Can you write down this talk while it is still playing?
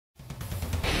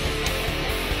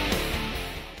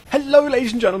Hello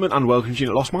ladies and gentlemen and welcome to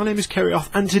Unit Lost. My name is Kirioth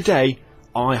and today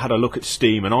I had a look at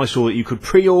Steam and I saw that you could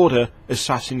pre-order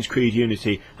Assassin's Creed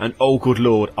Unity and oh good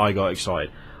lord I got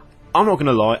excited. I'm not going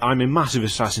to lie, I'm a massive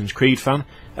Assassin's Creed fan,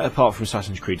 apart from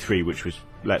Assassin's Creed 3 which was,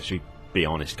 let's be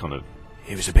honest,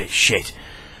 it was a bit shit.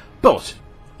 But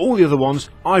all the other ones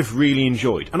I've really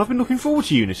enjoyed and I've been looking forward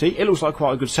to Unity. It looks like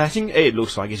quite a good setting, it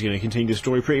looks like it's going to continue the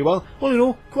story pretty well. All in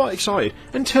all, quite excited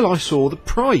until I saw the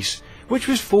price, which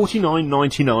was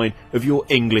 $49.99 of your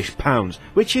English pounds,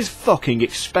 which is fucking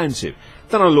expensive.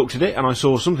 Then I looked at it and I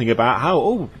saw something about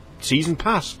how, season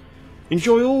pass,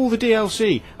 enjoy all the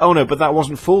DLC. Oh no, but that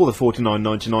wasn't for the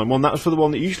 $49.99 one, that was for the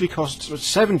one that usually costs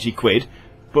 70 quid,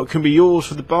 but can be yours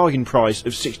for the bargain price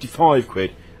of 65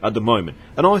 quid at the moment.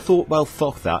 And I thought, well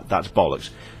fuck that, that's bollocks.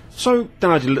 So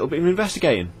then I did a little bit of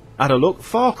investigating. I had a look,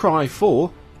 Far Cry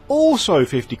 4, also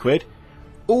 50 quid,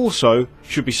 also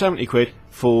should be 70 quid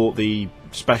for the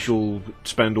special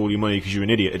spend all your money because you're an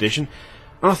idiot edition.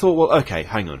 And I thought, well okay,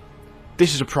 hang on,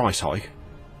 this is a price hike.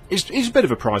 It's a bit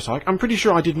of a price hike. I'm pretty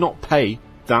sure I did not pay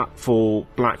that for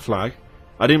Black Flag.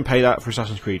 I didn't pay that for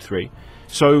Assassin's Creed 3.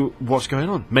 So what's going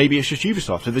on? Maybe it's just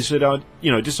Ubisoft. Have they said,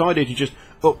 decided to just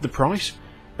up the price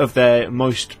of their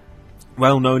most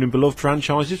well-known and beloved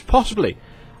franchises? Possibly.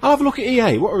 I'll have a look at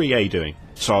EA. What are EA doing?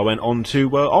 So I went on to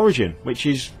Origin, which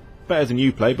is better than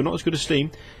Uplay, but not as good as Steam.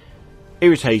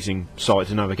 Irritating site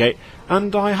to navigate.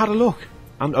 And I had a look.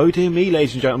 And oh dear me,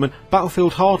 ladies and gentlemen,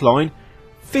 Battlefield Hardline,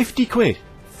 50 quid.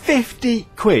 50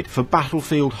 quid for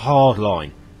Battlefield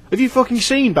Hardline. Have you fucking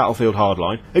seen Battlefield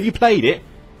Hardline? Have you played it?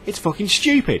 It's fucking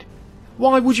stupid.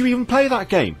 Why would you even play that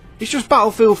game? It's just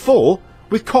Battlefield 4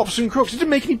 with cops and crooks. It doesn't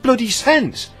make any bloody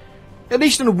sense. At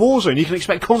least in a war zone you can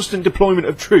expect constant deployment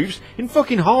of troops. In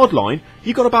fucking Hardline,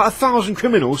 you've got about 1,000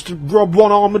 criminals to rob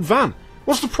one armoured van.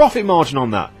 What's the profit margin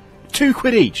on that? 2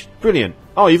 quid each. Brilliant.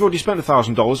 Oh, you've already spent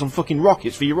 $1,000 on fucking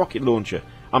rockets for your rocket launcher.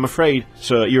 I'm afraid,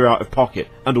 sir, you're out of pocket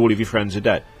and all of your friends are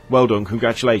dead. Well done,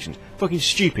 congratulations. Fucking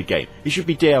stupid game. It should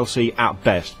be DLC at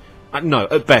best. No,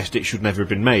 at best it should never have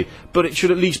been made, but it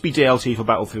should at least be DLC for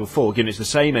Battlefield 4, given it's the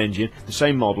same engine, the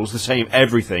same models, the same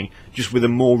everything, just with a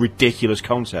more ridiculous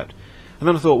concept. And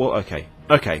then I thought, well,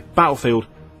 okay, Battlefield,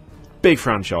 big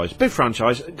franchise,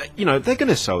 you know, they're going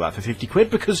to sell that for 50 quid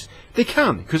because they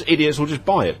can, because idiots will just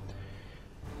buy it.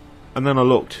 And then I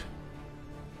looked,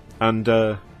 and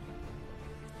I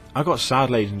got sad,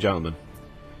 ladies and gentlemen,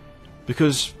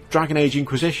 because Dragon Age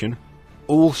Inquisition,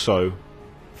 also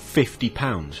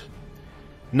 £50.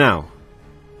 Now,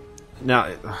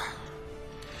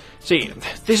 see,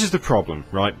 this is the problem,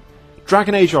 right?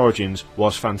 Dragon Age Origins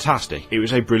was fantastic. It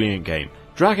was a brilliant game.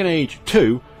 Dragon Age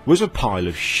 2 was a pile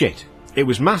of shit. It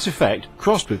was Mass Effect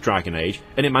crossed with Dragon Age,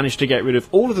 and it managed to get rid of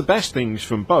all of the best things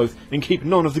from both and keep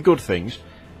none of the good things.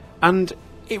 And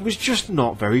it was just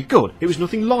not very good. It was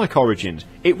nothing like Origins.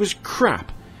 It was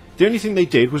crap. The only thing they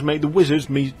did was make the wizards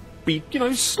be, you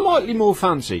know, slightly more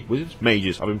fancy. Wizards?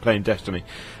 Mages. I've been playing Destiny.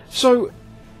 So,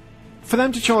 for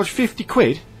them to charge 50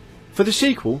 quid for the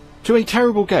sequel to a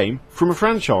terrible game from a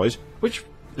franchise, which,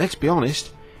 let's be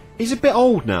honest, is a bit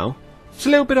old now. It's a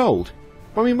little bit old.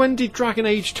 I mean, when did Dragon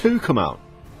Age 2 come out?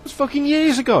 It was fucking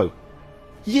years ago.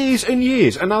 Years and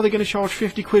years, and now they're going to charge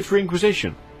 50 quid for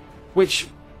Inquisition. Which,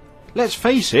 let's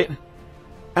face it,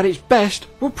 at its best,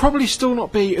 will probably still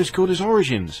not be as good as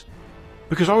Origins.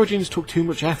 Because Origins took too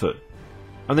much effort.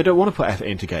 And they don't want to put effort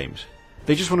into games.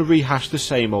 They just want to rehash the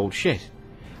same old shit.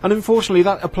 And unfortunately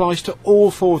that applies to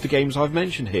all 4 of the games I've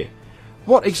mentioned here.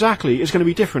 What exactly is going to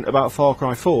be different about Far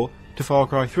Cry 4 to Far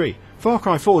Cry 3? Far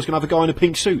Cry 4 is going to have a guy in a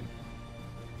pink suit.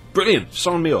 Brilliant,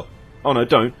 sign me up. Oh no,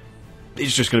 don't.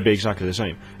 It's just going to be exactly the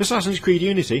same. Assassin's Creed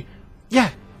Unity, yeah,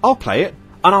 I'll play it,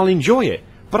 and I'll enjoy it.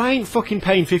 But I ain't fucking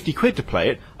paying 50 quid to play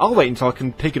it. I'll wait until I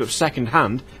can pick it up second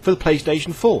hand for the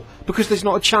PlayStation 4. Because there's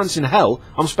not a chance in hell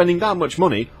I'm spending that much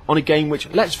money on a game which,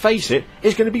 let's face it,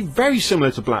 is going to be very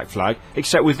similar to Black Flag,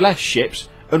 except with less ships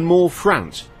and more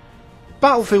France.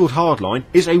 Battlefield Hardline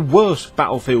is a worse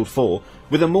Battlefield 4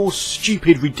 with a more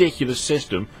stupid, ridiculous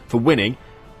system for winning,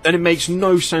 and it makes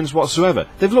no sense whatsoever.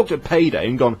 They've looked at Payday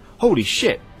and gone, holy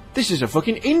shit, this is a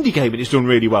fucking indie game and it's done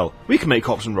really well. We can make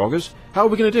cops and robbers. How are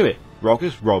we going to do it?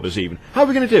 Robbers even. How are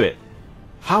we going to do it?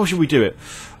 How should we do it?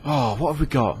 Oh, what have we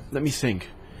got? Let me think.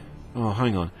 Oh,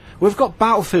 hang on. We've got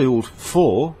Battlefield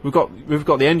 4. We've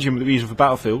got the engine that we use for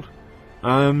Battlefield.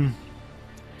 Should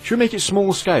we make it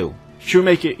small scale? Should we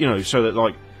make it, you know, so that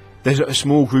like there's a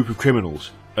small group of criminals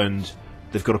and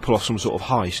they've got to pull off some sort of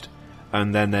heist,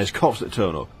 and then there's cops that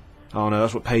turn up. Oh no,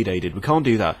 that's what Payday did. We can't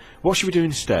do that. What should we do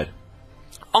instead?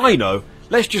 I know.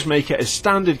 Let's just make it a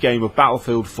standard game of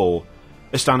Battlefield 4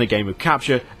 a standard game of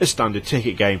capture, a standard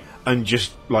ticket game, and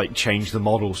just, like, change the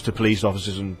models to police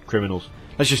officers and criminals.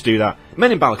 Let's just do that.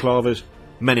 Men in balaclavas,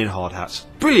 men in hard hats.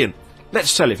 Brilliant!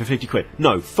 Let's sell it for 50 quid.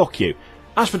 No, fuck you.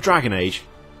 As for Dragon Age,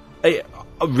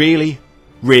 really?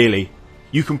 Really?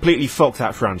 You completely fucked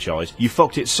that franchise. You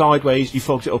fucked it sideways, you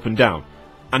fucked it up and down.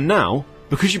 And now,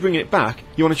 because you're bringing it back,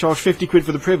 you want to charge 50 quid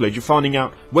for the privilege of finding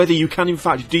out whether you can in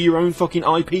fact do your own fucking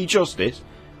IP justice?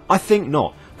 I think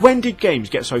not. When did games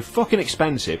get so fucking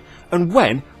expensive? And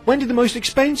when did the most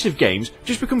expensive games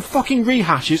just become fucking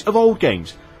rehashes of old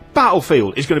games?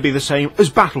 Battlefield is going to be the same as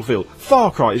Battlefield. Far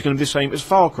Cry is going to be the same as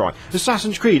Far Cry.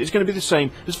 Assassin's Creed is going to be the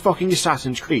same as fucking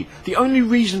Assassin's Creed. The only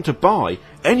reason to buy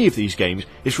any of these games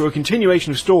is for a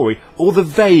continuation of story or the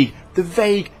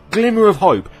vague glimmer of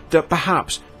hope that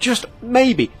perhaps, just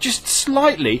maybe, just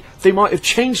slightly, they might have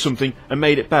changed something and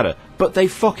made it better. But they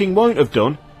fucking won't have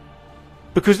done.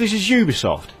 Because this is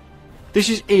Ubisoft. This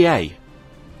is EA.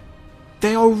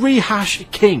 They are rehash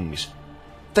kings.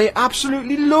 They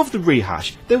absolutely love the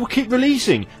rehash. They will keep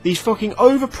releasing these fucking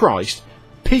overpriced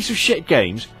piece of shit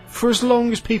games for as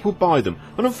long as people buy them.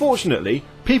 And unfortunately,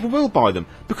 people will buy them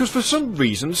because for some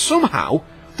reason, somehow,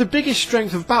 the biggest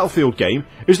strength of Battlefield game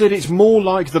is that it's more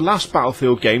like the last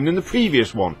Battlefield game than the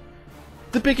previous one.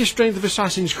 The biggest strength of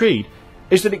Assassin's Creed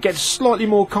is that it gets slightly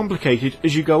more complicated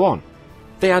as you go on.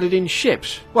 They added in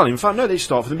ships. Well, in fact, no, they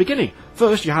start from the beginning.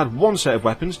 First, you had one set of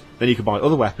weapons, then you could buy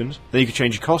other weapons, then you could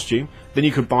change your costume, then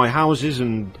you could buy houses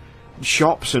and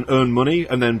shops and earn money,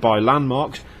 and then buy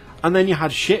landmarks, and then you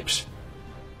had ships.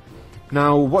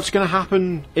 Now, what's going to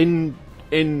happen in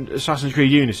Assassin's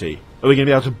Creed Unity? Are we going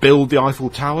to be able to build the Eiffel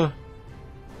Tower?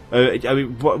 I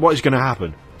mean, what is going to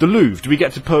happen? The Louvre, do we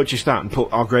get to purchase that and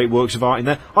put our great works of art in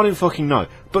there? I don't fucking know.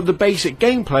 But the basic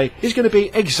gameplay is going to be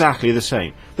exactly the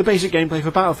same. The basic gameplay for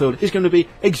Battlefield is going to be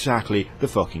exactly the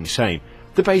fucking same.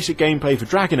 The basic gameplay for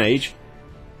Dragon Age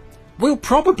will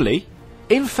probably,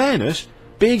 in fairness,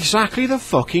 be exactly the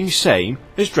fucking same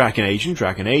as Dragon Age and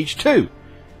Dragon Age 2.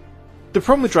 The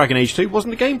problem with Dragon Age 2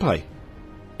 wasn't the gameplay.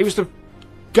 It was the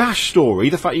gash story,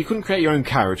 the fact you couldn't create your own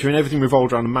character and everything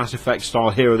revolved around a Mass Effect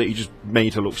style hero that you just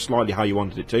made to look slightly how you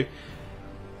wanted it to.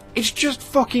 It's just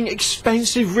fucking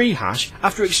expensive rehash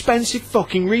after expensive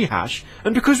fucking rehash,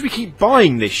 and because we keep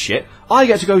buying this shit, I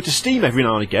get to go to Steam every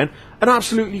now and again and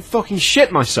absolutely fucking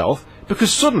shit myself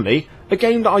because suddenly a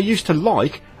game that I used to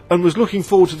like and was looking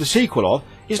forward to the sequel of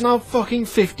is now fucking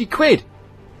 50 quid.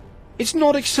 It's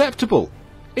not acceptable.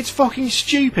 It's fucking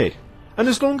stupid. And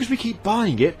as long as we keep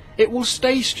buying it, it will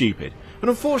stay stupid. And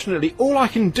unfortunately, all I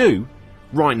can do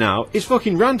right now is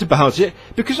fucking rant about it,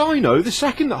 because I know the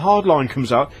second that Hardline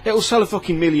comes out, it'll sell a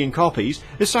fucking million copies.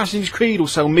 Assassin's Creed will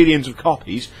sell millions of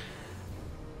copies.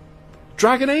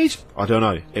 Dragon Age? I don't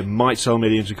know. It might sell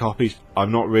millions of copies.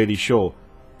 I'm not really sure.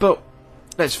 But,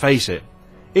 let's face it,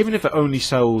 even if it only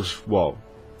sells, what,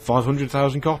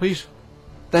 500,000 copies?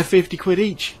 They're 50 quid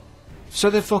each. So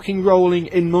they're fucking rolling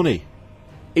in money.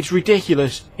 It's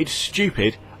ridiculous, it's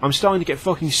stupid, I'm starting to get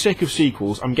fucking sick of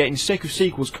sequels, I'm getting sick of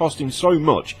sequels costing so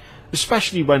much,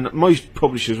 especially when most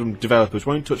publishers and developers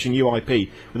won't touch a new IP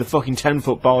with a fucking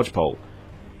 10-foot barge pole.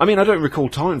 I mean, I don't recall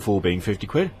Titanfall being 50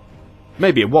 quid.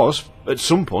 Maybe it was, at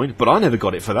some point, but I never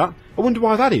got it for that. I wonder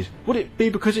why that is. Would it be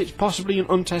because it's possibly an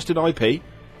untested IP?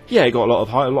 Yeah, it got a lot of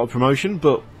hype, a lot of promotion,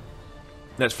 but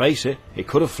let's face it, it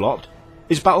could have flopped.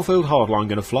 Is Battlefield Hardline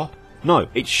going to flop? No,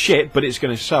 it's shit, but it's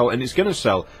going to sell, and it's going to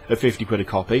sell at 50 quid a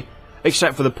copy,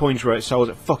 except for the point where it sells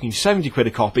at fucking 70 quid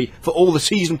a copy for all the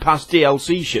Season Pass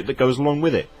DLC shit that goes along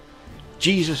with it.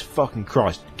 Jesus fucking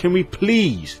Christ, can we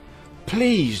please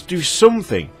do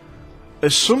something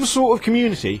as some sort of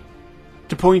community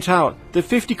to point out that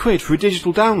 50 quid for a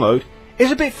digital download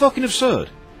is a bit fucking absurd.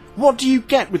 What do you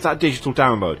get with that digital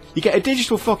download? You get a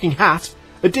digital fucking hat,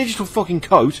 a digital fucking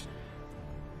coat,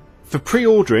 for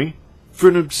pre-ordering, for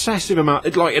an excessive amount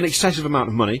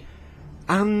of money,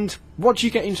 and what do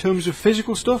you get in terms of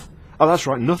physical stuff? Oh, that's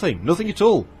right, nothing at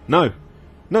all. No,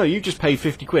 you just paid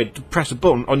 50 quid to press a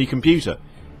button on your computer.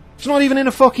 It's not even in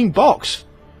a fucking box.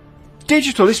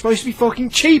 Digital is supposed to be fucking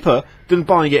cheaper than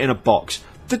buying it in a box.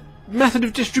 The method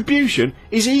of distribution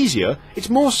is easier, it's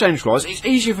more centralised, it's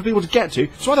easier for people to get to,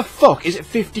 so why the fuck is it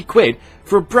 50 quid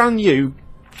for a brand new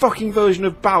fucking version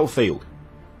of Battlefield?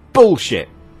 Bullshit.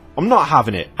 I'm not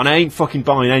having it, and I ain't fucking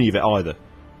buying any of it either.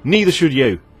 Neither should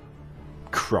you.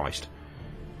 Christ.